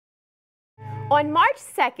On March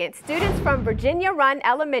 2nd, students from Virginia Run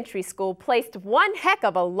Elementary School placed one heck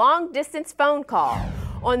of a long-distance phone call.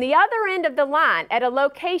 On the other end of the line, at a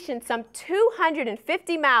location some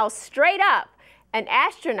 250 miles straight up, an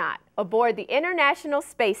astronaut aboard the International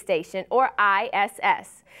Space Station, or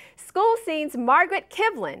ISS. SchoolScene's Margaret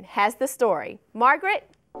Kivlin has the story. Margaret?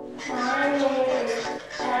 My name is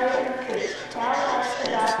Harry. Tell us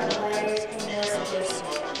about the latest in your space.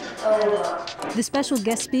 Over. The special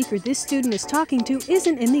guest speaker this student is talking to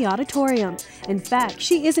isn't in the auditorium. In fact,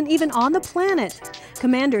 she isn't even on the planet.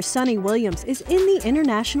 Commander Suni Williams is in the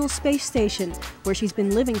International Space Station, where she's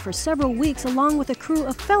been living for several weeks along with a crew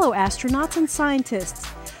of fellow astronauts and scientists.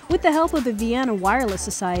 With the help of the Vienna Wireless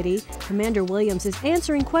Society, Commander Williams is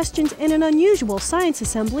answering questions in an unusual science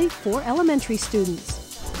assembly for elementary students.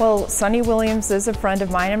 Well, Suni Williams is a friend of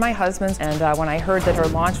mine and my husband's, and when I heard that her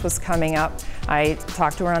launch was coming up, I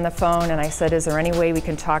talked to her on the phone and I said, is there any way we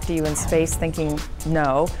can talk to you in space, thinking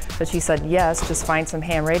no, but she said yes, just find some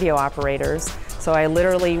ham radio operators. So I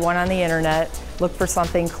literally went on the internet, looked for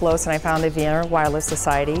something close, and I found the Vienna Wireless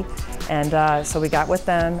Society, and so we got with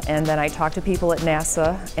them, and then I talked to people at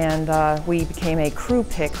NASA, and we became a crew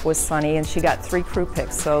pick with Suni, and she got 3 crew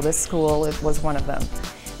picks, so this school was one of them.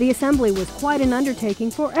 The assembly was quite an undertaking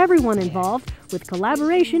for everyone involved, with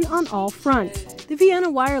collaboration on all fronts. The Vienna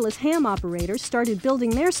Wireless ham operators started building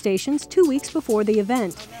their stations 2 weeks before the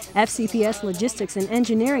event. FCPS logistics and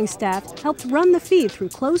engineering staff helped run the feed through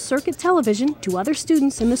closed-circuit television to other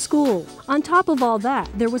students in the school. On top of all that,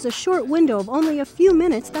 there was a short window of only a few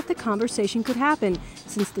minutes that the conversation could happen,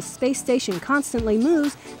 since the space station constantly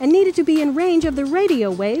moves and needed to be in range of the radio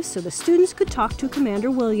waves so the students could talk to Commander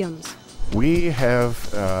Williams. We have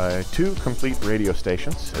 2 complete radio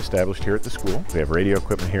stations established here at the school. We have radio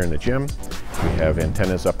equipment here in the gym. We have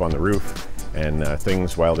antennas up on the roof, and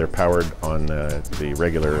things while they're powered on the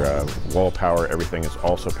regular wall power, everything is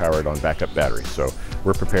also powered on backup batteries. So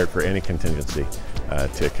we're prepared for any contingency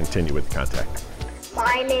to continue with the contact.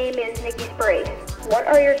 My name is Nikki Sprague. What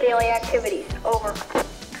are your daily activities? Over.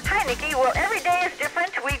 Hi, Nikki. Well, every day is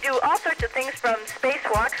different. We do all sorts of things from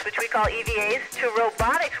spacewalks, which we call EVAs, to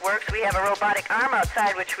robotics works. We have a robotic arm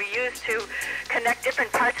outside, which we use to connect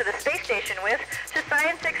different parts of the space station with, to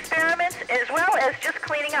science experiments, as well as just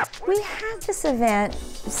cleaning up. We had this event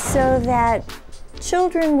so that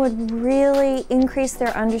children would really increase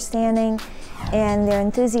their understanding and their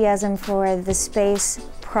enthusiasm for the space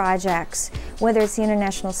projects, whether it's the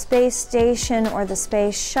International Space Station or the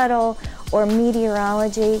Space Shuttle or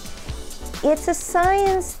meteorology. It's a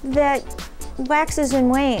science that waxes and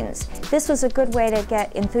wanes. This was a good way to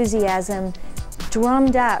get enthusiasm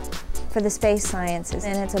drummed up for the space sciences,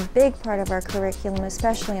 and it's a big part of our curriculum,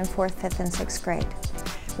 especially in 4th, 5th, and 6th grade.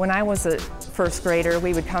 When I was a first grader,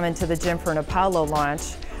 we would come into the gym for an Apollo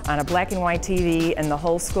launch on a black and white TV, and the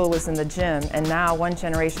whole school was in the gym. And now, one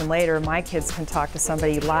generation later, my kids can talk to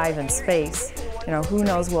somebody live in space. You know, who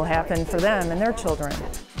knows what will happen for them and their children.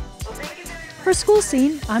 For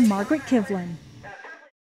SchoolScene, I'm Margaret Kivlin.